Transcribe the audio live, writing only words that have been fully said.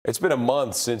It's been a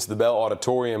month since the Bell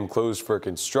Auditorium closed for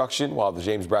construction, while the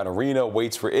James Brown Arena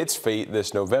waits for its fate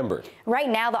this November. Right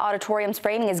now, the auditorium's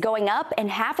framing is going up, and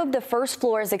half of the first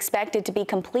floor is expected to be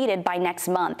completed by next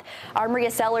month. Our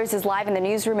Maria Sellers is live in the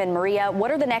newsroom. And Maria, what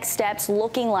are the next steps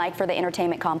looking like for the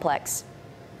entertainment complex?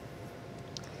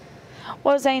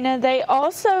 Well, Zaina, they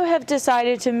also have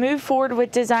decided to move forward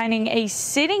with designing a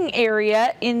sitting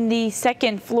area in the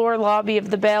second floor lobby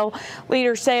of the Bell.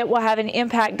 Leaders say it will have an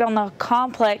impact on the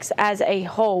complex as a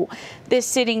whole. This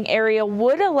sitting area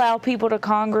would allow people to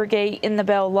congregate in the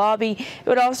Bell lobby. It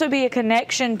would also be a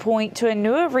connection point to a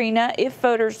new arena if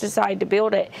voters decide to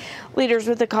build it. Leaders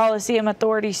with the Coliseum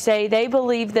Authority say they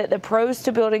believe that the pros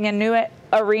to building a new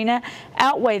arena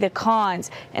outweigh the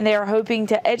cons, and they are hoping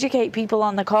to educate people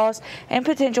on the cost and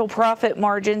potential profit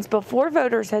margins before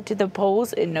voters head to the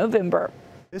polls in November.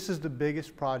 This is the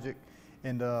biggest project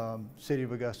in the City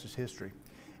of Augusta's history.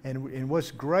 And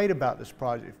what's great about this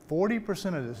project,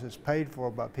 40% of this is paid for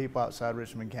by people outside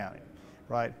Richmond County,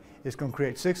 right? It's going to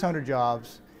create 600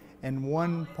 jobs and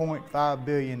 $1.5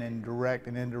 billion in direct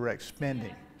and indirect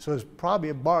spending. So it's probably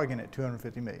a bargain at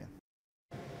 $250 million.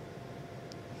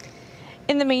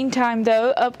 In the meantime,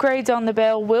 though, upgrades on the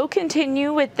Bell will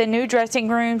continue with the new dressing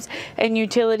rooms and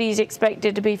utilities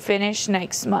expected to be finished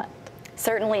next month.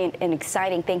 Certainly an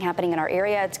exciting thing happening in our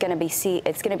area. It's going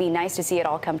to be nice to see it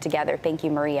all come together. Thank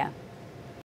you, Maria.